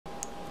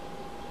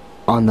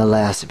on the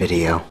last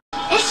video.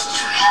 It's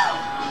true.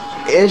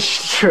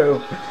 It's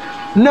true.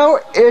 No,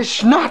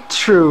 it's not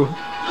true.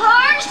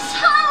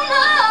 Persona!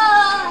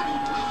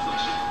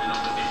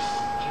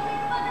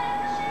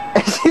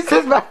 And she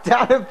sits back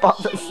down and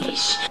falls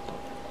asleep.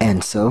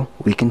 And so,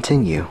 we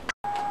continue.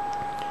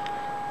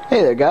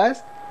 Hey there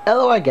guys,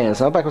 LOI Games,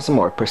 so I'm back with some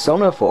more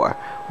Persona 4.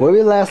 Where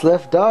we last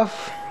left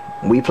off,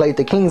 we played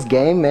the King's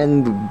game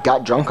and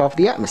got drunk off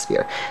the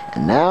atmosphere.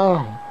 And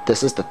now,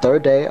 this is the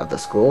third day of the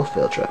school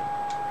field trip.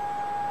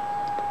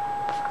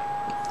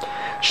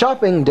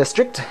 Shopping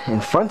district in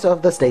front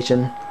of the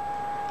station,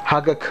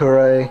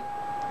 Hagakure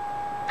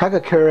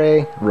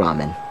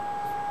Ramen.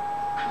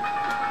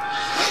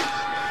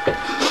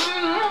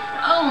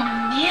 Oh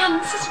man,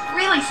 this is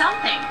really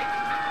something.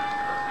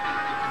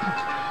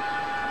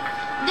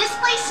 This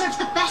place serves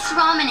the best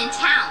ramen in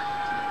town.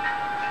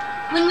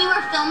 When we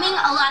were filming,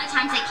 a lot of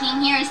times I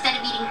came here instead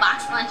of eating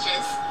boxed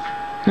lunches.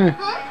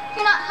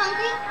 You're not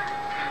hungry?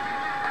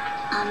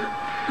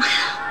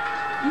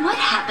 What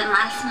happened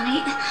last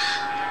night?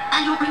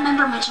 I don't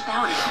remember much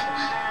about it.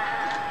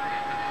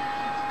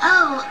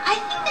 Oh, I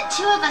think the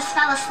two of us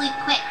fell asleep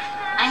quick.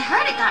 I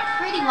heard it got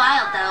pretty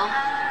wild, though.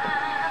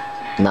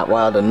 Not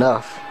wild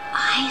enough.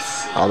 I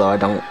see. Although I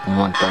don't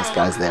want those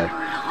guys there.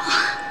 Remember it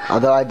all.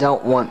 Although I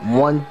don't want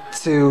 1,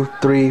 2,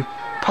 3,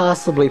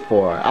 possibly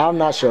 4. I'm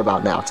not sure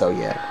about Naoto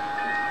yet.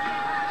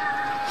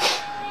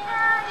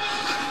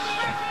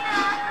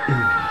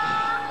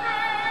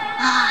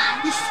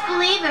 This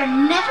flavor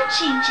never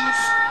changes.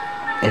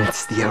 And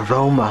it's the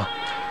aroma.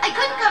 I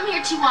couldn't come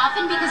here too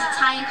often because it's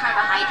high in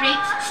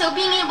carbohydrates, so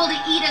being able to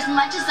eat as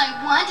much as I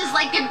want is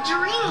like a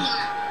dream.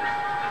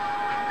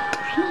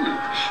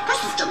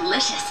 This is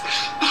delicious.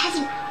 It has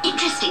an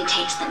interesting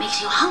taste that makes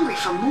you hungry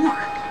for more.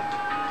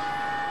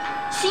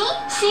 See?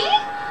 See?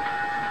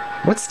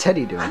 What's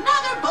Teddy doing?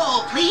 Another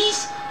bowl,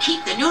 please.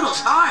 Keep the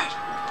noodles hard.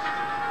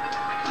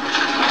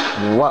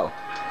 Whoa.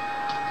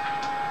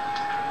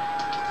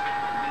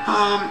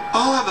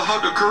 I'll have the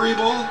Hagakure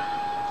bowl.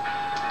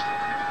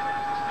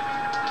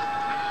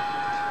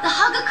 The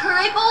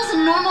Hagakure bowl's a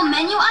normal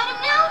menu item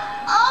now?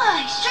 Oh,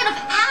 I should have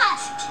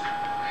asked.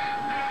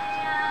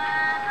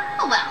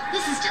 Oh well,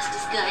 this is just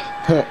as good.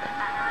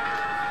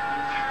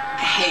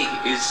 Hey,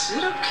 is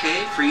it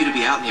okay for you to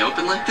be out in the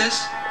open like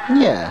this?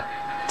 Yeah,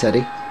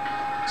 Teddy.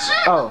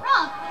 Sure, Oh. no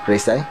problem. What do you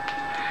say?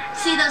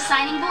 See those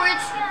signing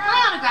boards? My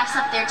autograph's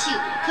up there too.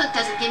 Cook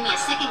doesn't give me a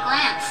second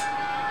glance.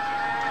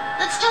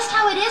 That's just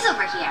how it is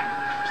over here.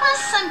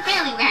 Plus, I'm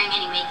barely wearing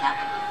any makeup.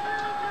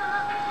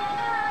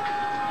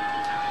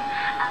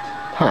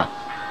 Huh.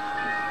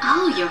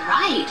 Oh, you're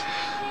right.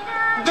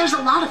 There's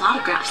a lot of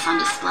autographs on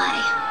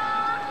display.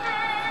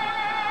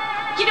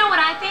 You know what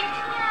I think?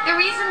 The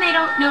reason they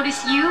don't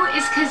notice you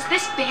is because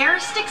this bear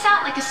sticks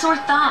out like a sore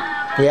thumb.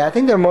 Yeah, I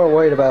think they're more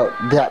worried about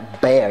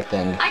that bear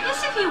thing. I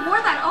guess if he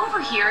wore that over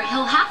here,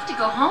 he'll have to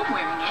go home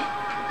wearing it.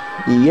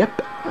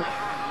 Yep.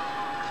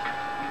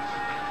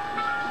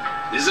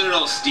 Isn't it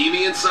all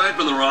steamy inside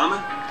from the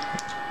ramen?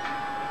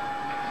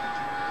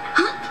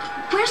 Huh?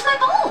 Where's my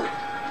bowl?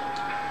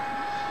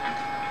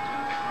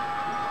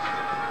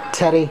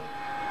 Teddy.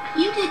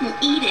 You didn't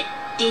eat it,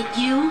 did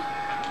you?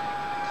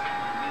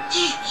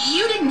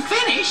 You didn't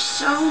finish,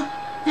 so...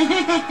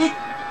 I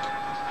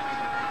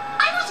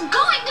was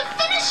going to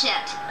finish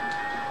it!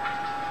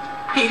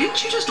 Hey,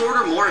 didn't you just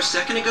order more a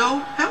second ago?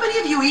 How many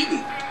have you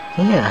eaten?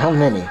 Yeah, how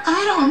many?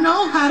 I don't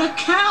know how to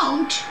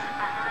count.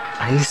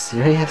 Are you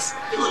serious?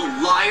 You little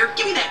liar.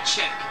 Give me that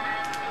check.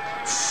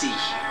 Let's see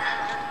here.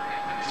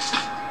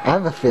 I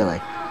have a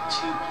feeling.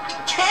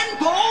 10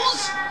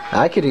 bowls?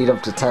 I could eat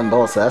up to 10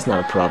 bowls, so that's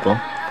not a problem.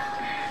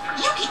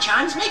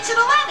 Yuki-chan's makes it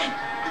 11.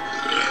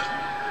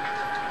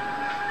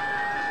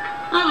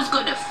 I was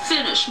going to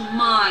finish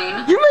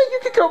mine. You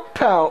could go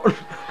pout.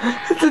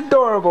 It's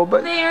adorable,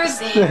 but...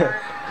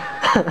 There.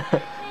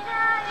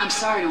 I'm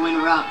sorry to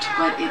interrupt,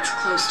 but it's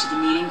close to the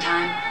meeting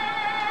time.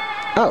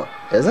 Oh,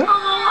 is it? Oh,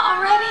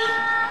 already?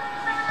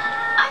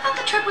 I thought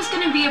the trip was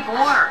going to be a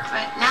bore,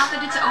 but now that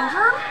it's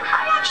over,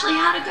 I actually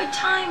had a good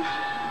time.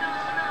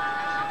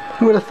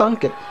 Who would have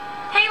thunk it?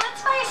 Hey,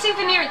 let's buy a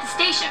souvenir at the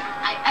station.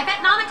 I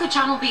bet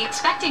Nanako-chan will be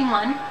expecting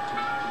one.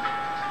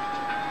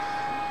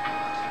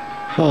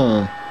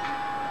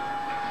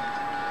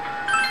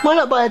 Why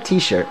not buy a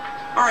t-shirt?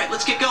 All right,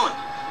 let's get going.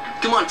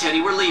 Come on,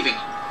 Teddy, we're leaving.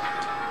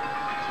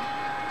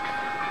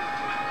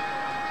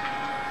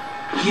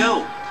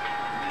 Yo.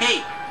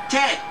 Hey,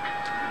 Ted.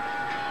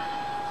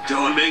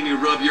 Don't make me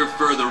rub your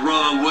fur the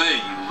wrong way,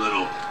 you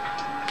little...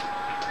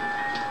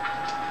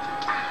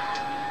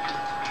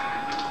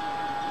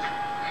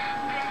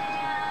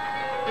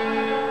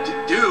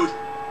 Dude.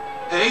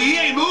 Hey, he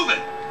ain't moving.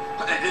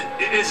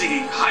 Is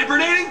he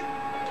hibernating?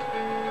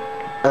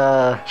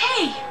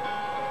 Hey!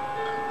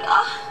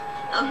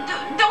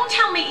 Don't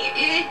tell me.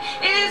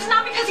 It's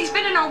not because he's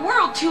been in our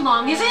world too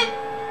long, is it?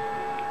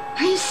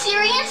 Are you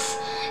serious?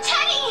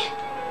 Teddy!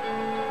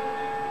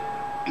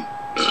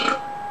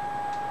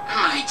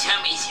 My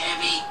tummy's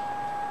heavy.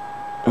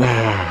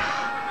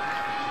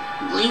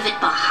 Leave it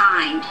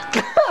behind.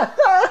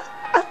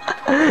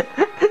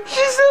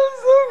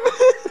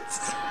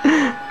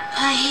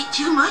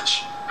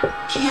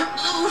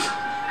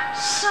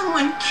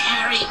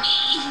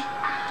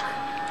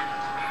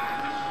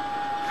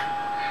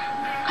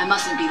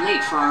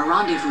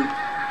 rendezvous.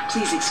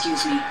 Please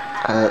excuse me.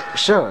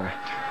 Sure.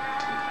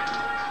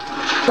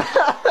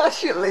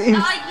 She leaves.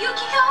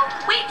 Yukiko,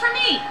 wait for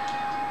me.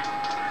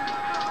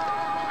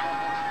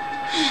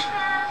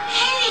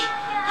 Hey,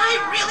 I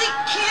really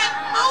can't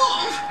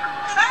move.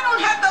 I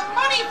don't have the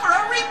money for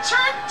a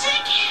return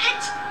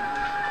ticket.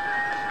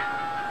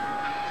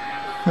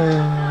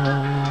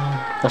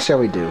 What shall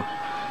we do?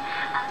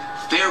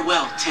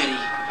 Farewell, Teddy.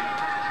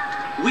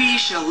 We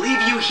shall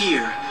leave you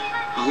here,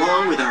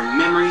 along with our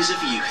memories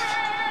of youth.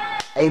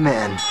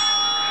 Amen.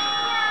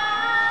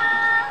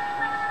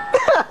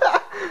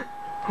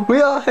 We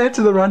all head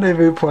to the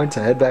rendezvous point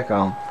to head back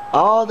home.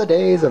 All the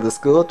days of the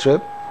school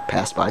trip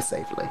passed by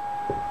safely.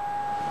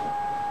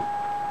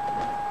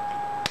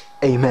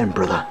 Amen,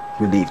 brother.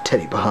 We leave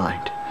Teddy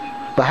behind.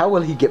 But how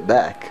will he get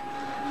back?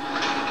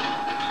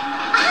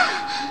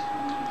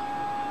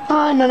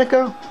 Hi,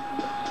 Nanako.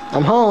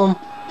 I'm home.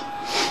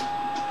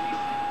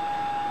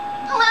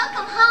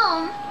 Welcome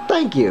home.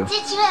 Thank you.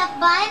 Did you have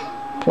fun?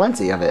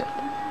 Plenty of it.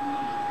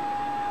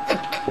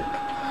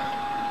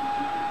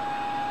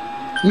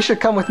 You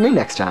should come with me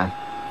next time.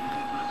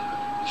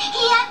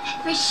 Yep,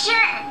 for sure.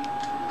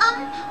 I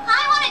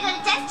want to go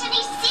to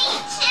Destiny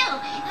Sea, too.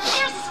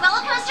 There's this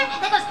roller coaster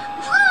that goes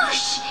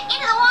whoosh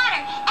into the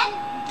water, and...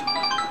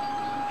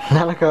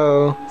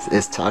 Nanako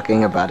is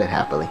talking about it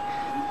happily.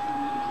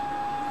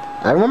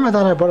 I remember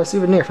that I bought a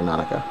souvenir for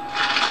Nanako.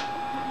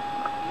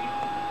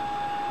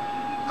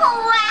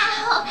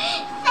 Wow,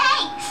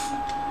 thanks.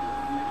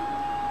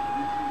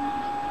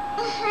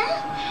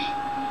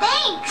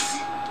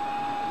 Thanks.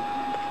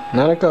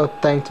 Nanako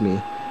thanked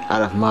me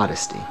out of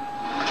modesty.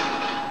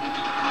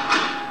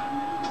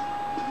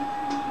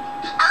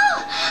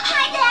 Oh,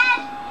 hi,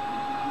 Dad.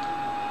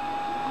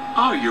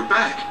 Oh, you're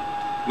back.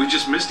 We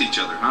just missed each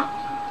other, huh?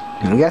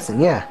 I'm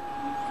guessing, yeah.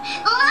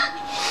 Look,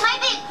 my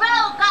big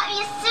bro got me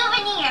a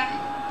souvenir.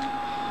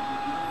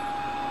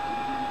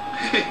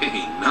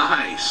 Hey,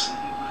 nice.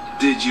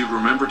 Did you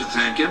remember to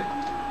thank him?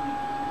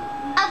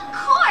 Of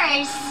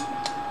course.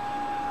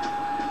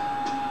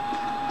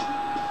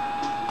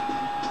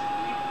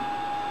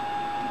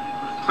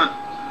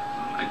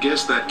 I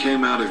guess that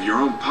came out of your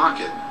own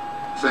pocket.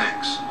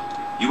 Thanks.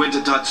 You went to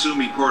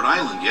Tatsumi Port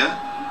Island, yeah?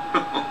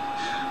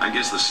 I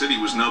guess the city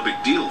was no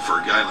big deal for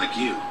a guy like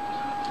you.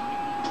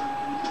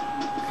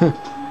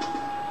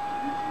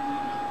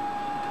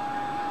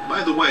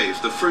 By the way,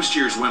 if the first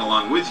years went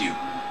along with you,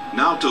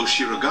 Naoto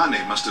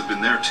Shirogane must have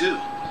been there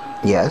too.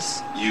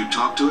 Yes. You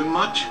talk to him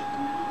much?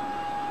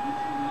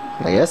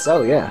 I guess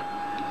so, yeah.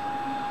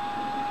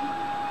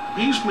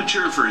 He's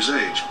mature for his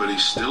age, but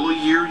he's still a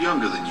year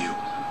younger than you.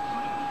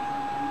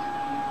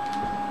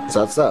 Is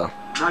that so?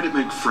 Try to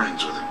make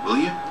friends with him, will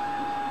you?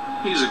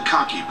 He's a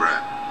cocky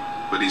brat,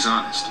 but he's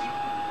honest.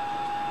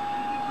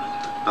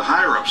 The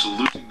higher-ups are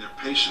losing their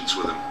patience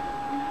with him.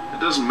 It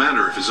doesn't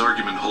matter if his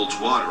argument holds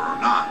water or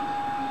not.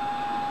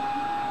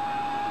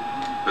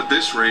 At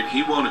this rate,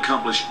 he won't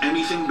accomplish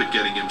anything but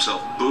getting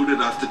himself booted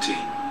off the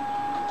team.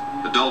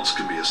 Adults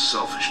can be a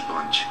selfish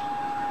bunch.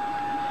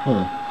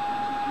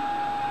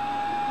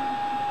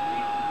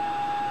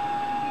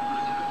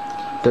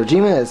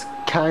 Dojima is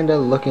kinda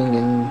looking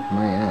in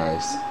my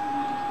eyes.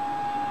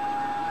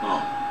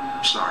 Oh,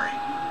 sorry.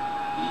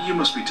 You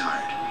must be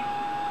tired.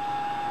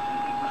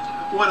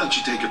 Why don't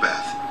you take a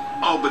bath?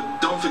 Oh, but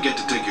don't forget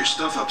to take your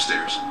stuff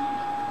upstairs.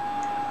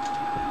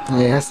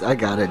 Yes, I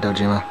got it,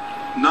 Dojima.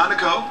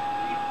 Nanako,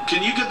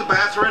 can you get the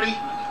bath ready?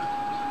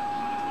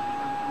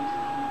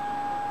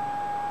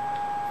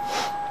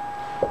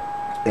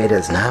 It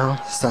is now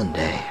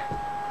Sunday,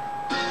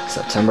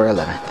 September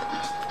 11th.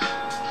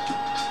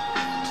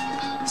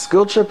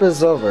 School trip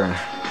is over,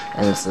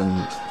 and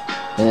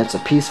it's a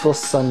peaceful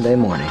Sunday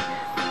morning.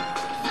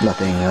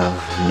 Nothing of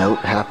note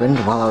happened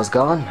while I was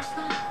gone.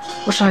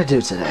 What should I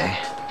do today?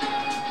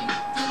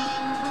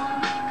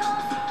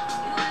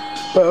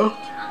 Well,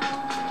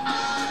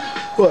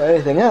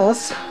 anything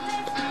else?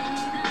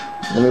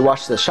 Let me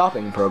watch the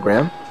shopping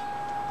program.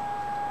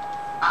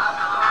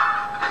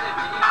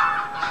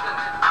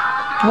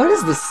 What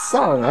is this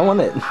song? I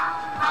want it.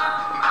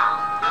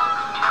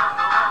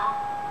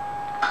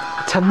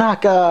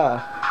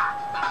 Tanaka!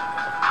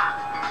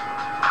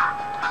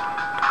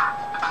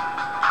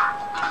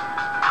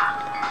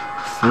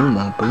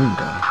 Fuma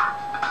Bunda.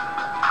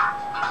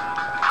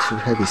 2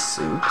 heavy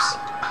soups.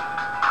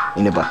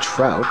 Inaba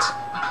trout.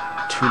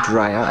 2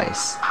 dry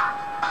ice.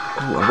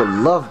 Ooh, I would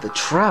love the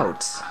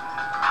trout.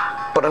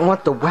 But I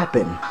want the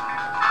weapon.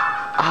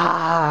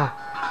 Ah!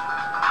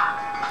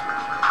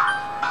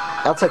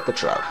 I'll take the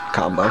trout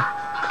combo.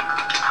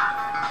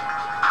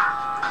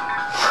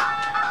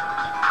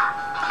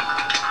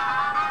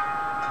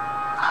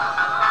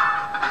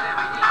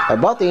 I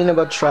bought the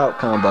Inaba trout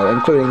combo,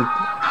 including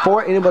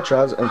 4 Inaba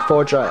trouts and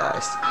 4 dry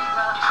ice.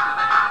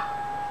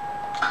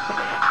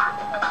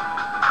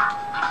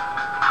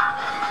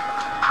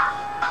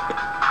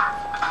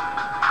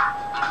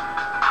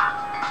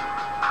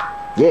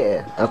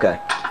 Yeah, okay.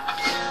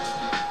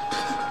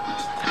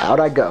 How'd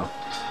I go?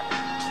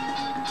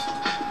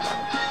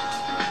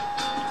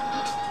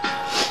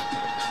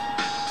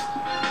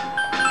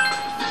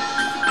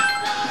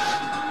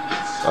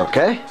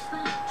 Okay.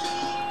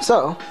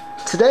 So,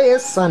 today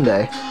is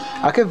Sunday.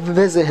 I could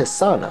visit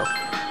Hisano.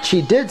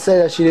 She did say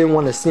that she didn't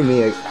want to see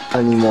me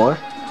anymore,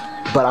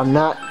 but I'm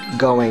not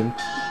going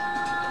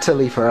to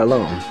leave her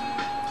alone.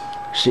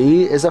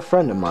 She is a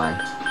friend of mine.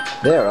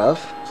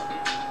 Thereof,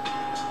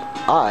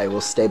 I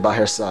will stay by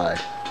her side.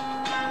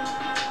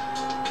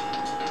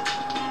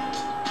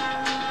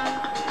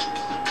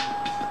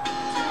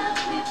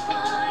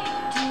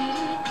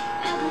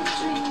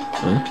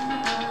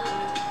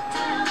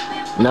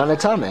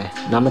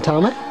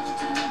 Namatame?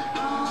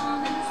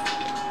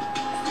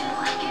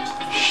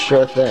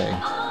 Sure thing.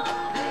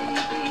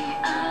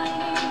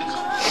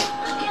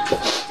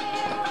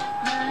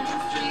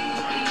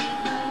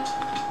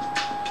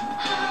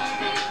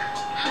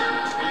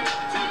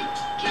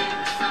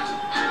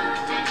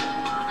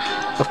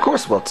 Of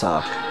course we'll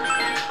talk.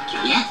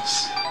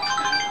 Yes.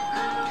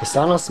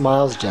 Hisano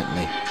smiles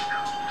gently.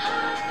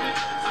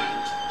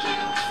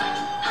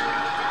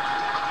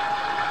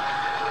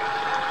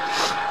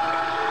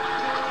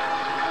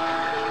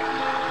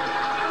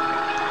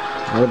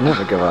 I would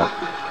never give up.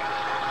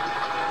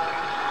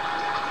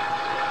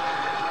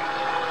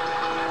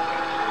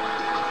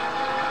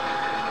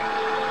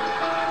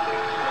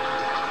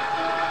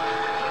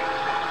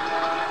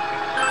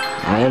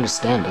 I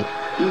understand it.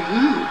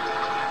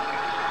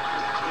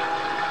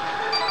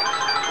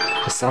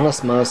 Hisano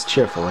smiles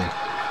cheerfully.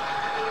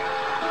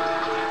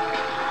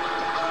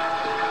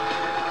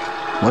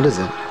 What is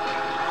it?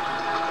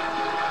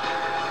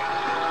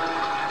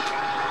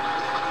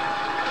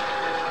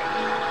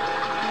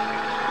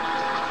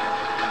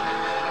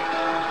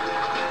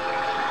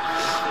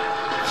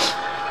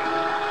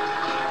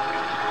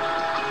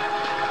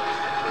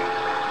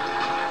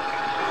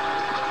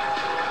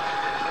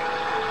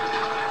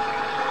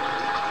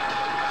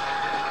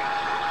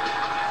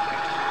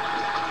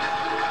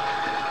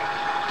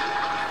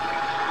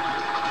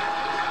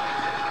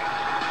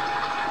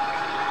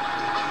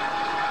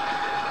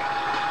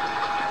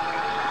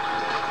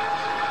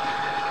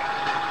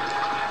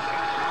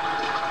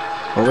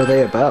 What were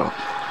they about?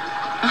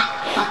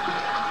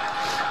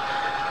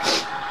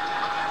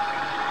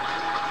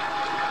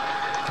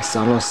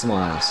 Hisano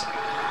smiles.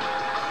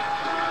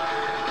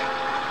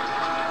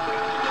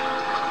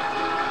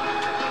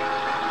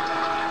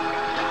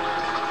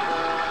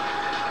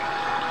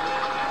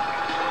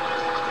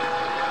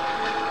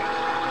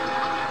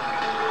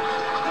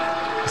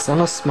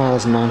 Hisano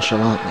smiles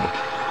nonchalantly.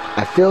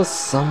 I feel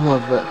some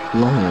of the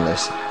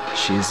loneliness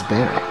she is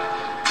bearing.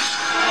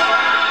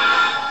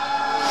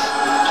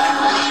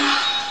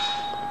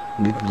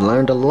 We've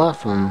learned a lot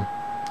from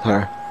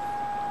her.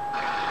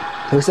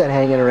 Who said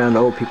hanging around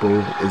old people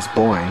is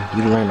boring?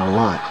 You learn a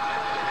lot.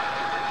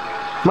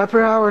 My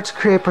power to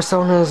create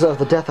personas of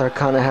the Death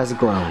Arcana has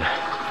grown.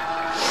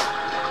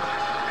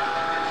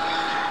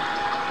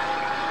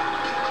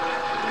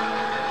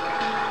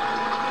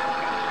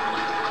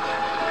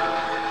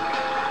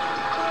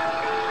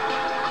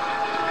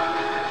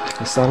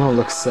 Hisano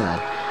looks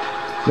sad.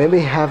 Maybe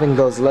having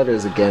those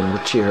letters again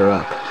would cheer her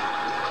up.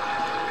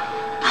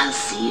 I'll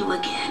see you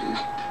again.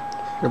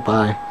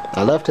 Goodbye.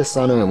 I left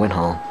Hisano and went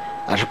home.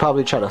 I should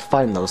probably try to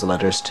find those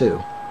letters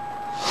too.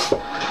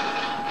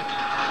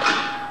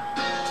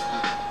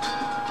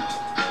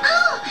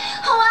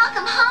 Oh,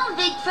 welcome home,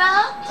 big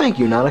bro. Thank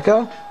you,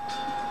 Nanako.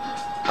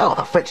 Oh,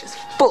 the fridge is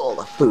full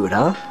of food,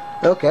 huh?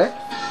 Okay.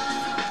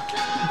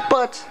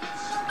 But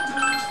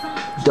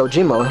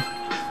Dojima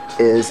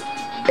is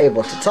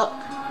able to talk.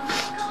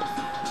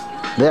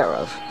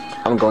 Thereof,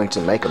 I'm going to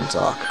make him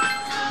talk.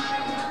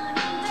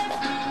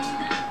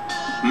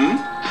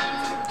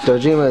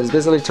 Dojima is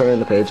busily turning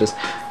the pages.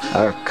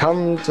 I've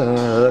come to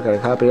look at a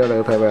copy of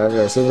the paper.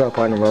 As soon as I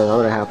point them, I'm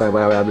going to have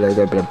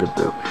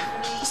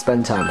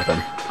spend time with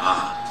him.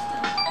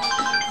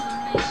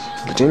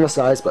 Dojima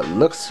sighs but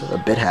looks a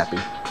bit happy.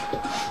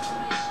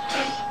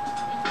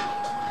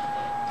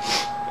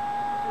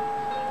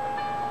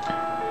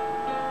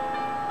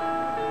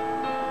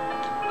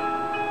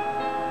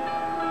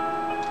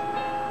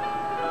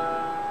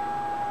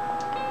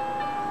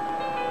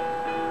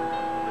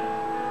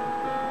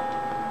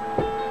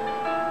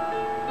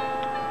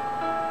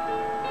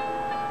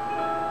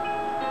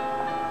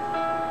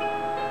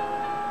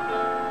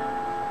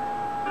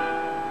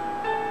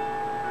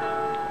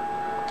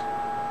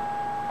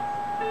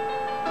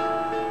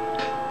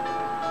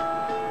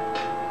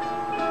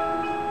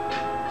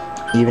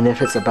 Even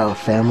if it's about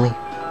family?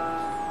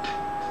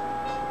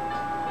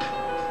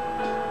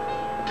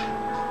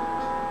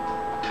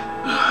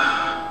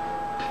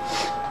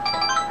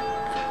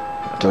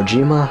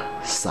 Dojima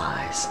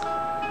sighs.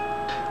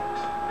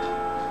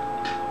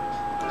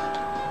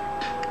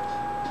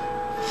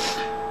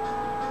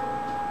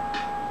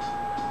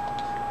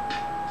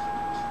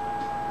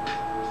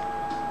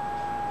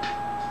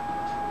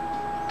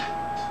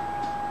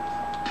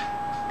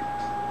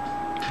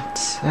 It's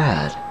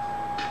sad.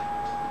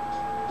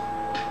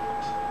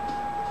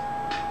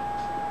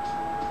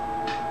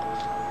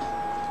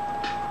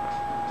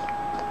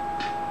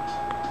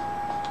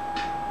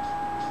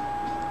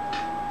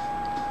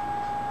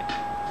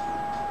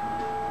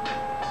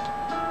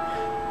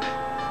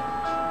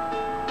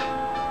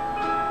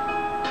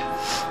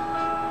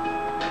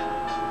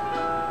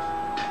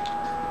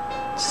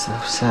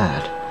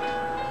 sad.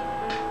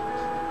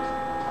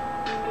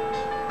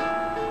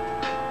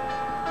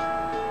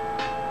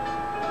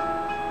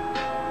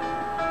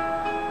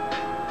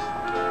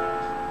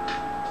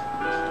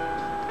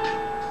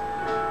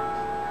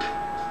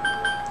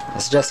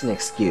 That's just an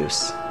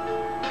excuse.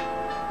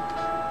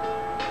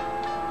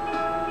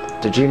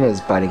 Dojima is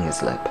biting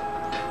his lip.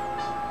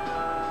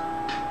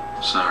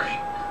 Sorry.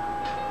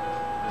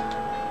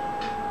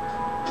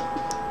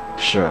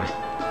 Sure.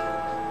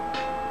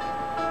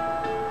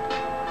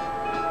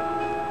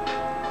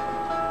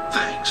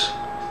 Thanks.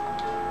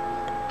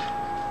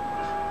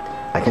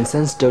 I can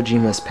sense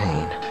Dojima's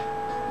pain.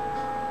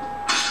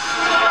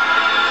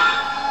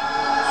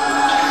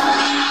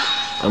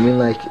 I mean,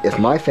 like, if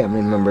my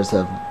family members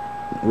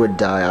would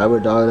die, I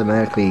would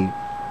automatically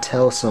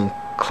tell some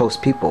close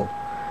people.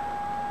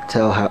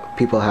 Tell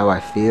people how I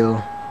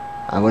feel.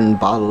 I wouldn't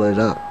bottle it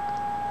up.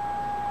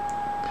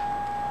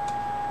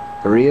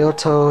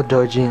 Ryotaro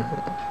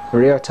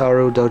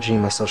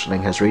Dojima social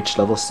link has reached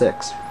level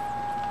 6.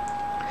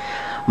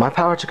 My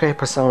power to create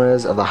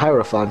personas of the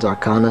Hierophant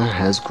Arcana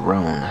has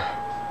grown.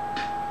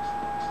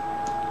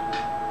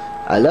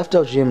 I left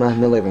Dojima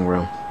in the living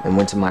room and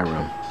went to my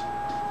room.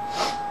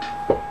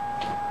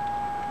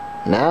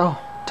 Now,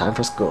 time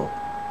for school.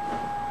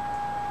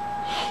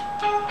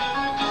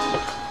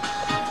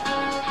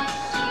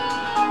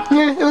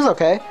 Yeah, it was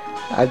okay.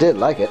 I did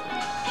like it.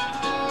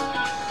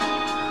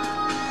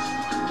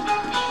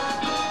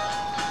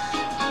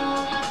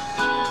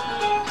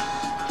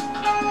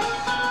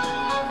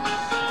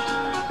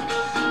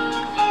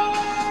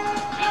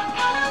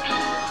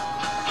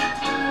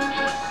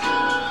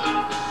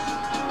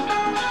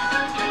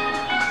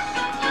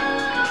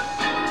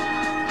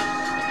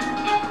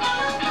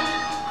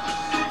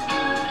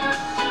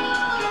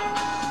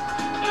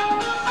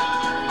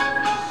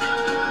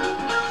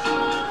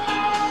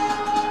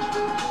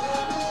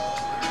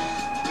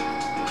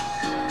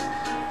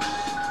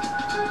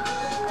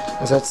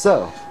 Is that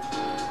so?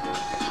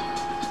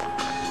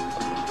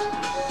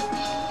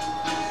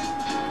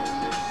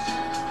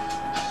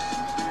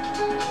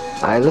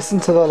 I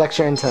listened to the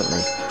lecture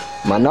intently.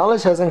 My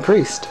knowledge has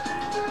increased.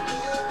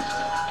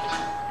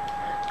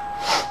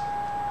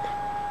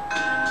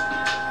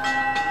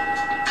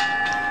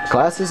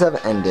 Classes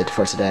have ended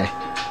for today.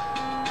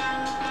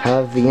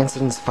 Have the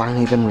incidents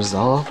finally been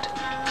resolved?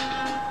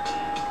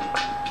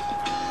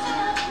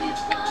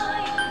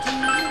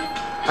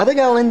 I think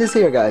I'll end this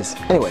here, guys.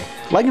 Anyway,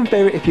 like and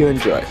favorite if you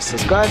enjoy.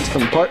 Subscribe to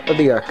become part of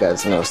the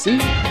archives, and I'll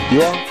see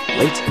you all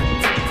later.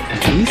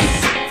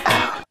 Peace.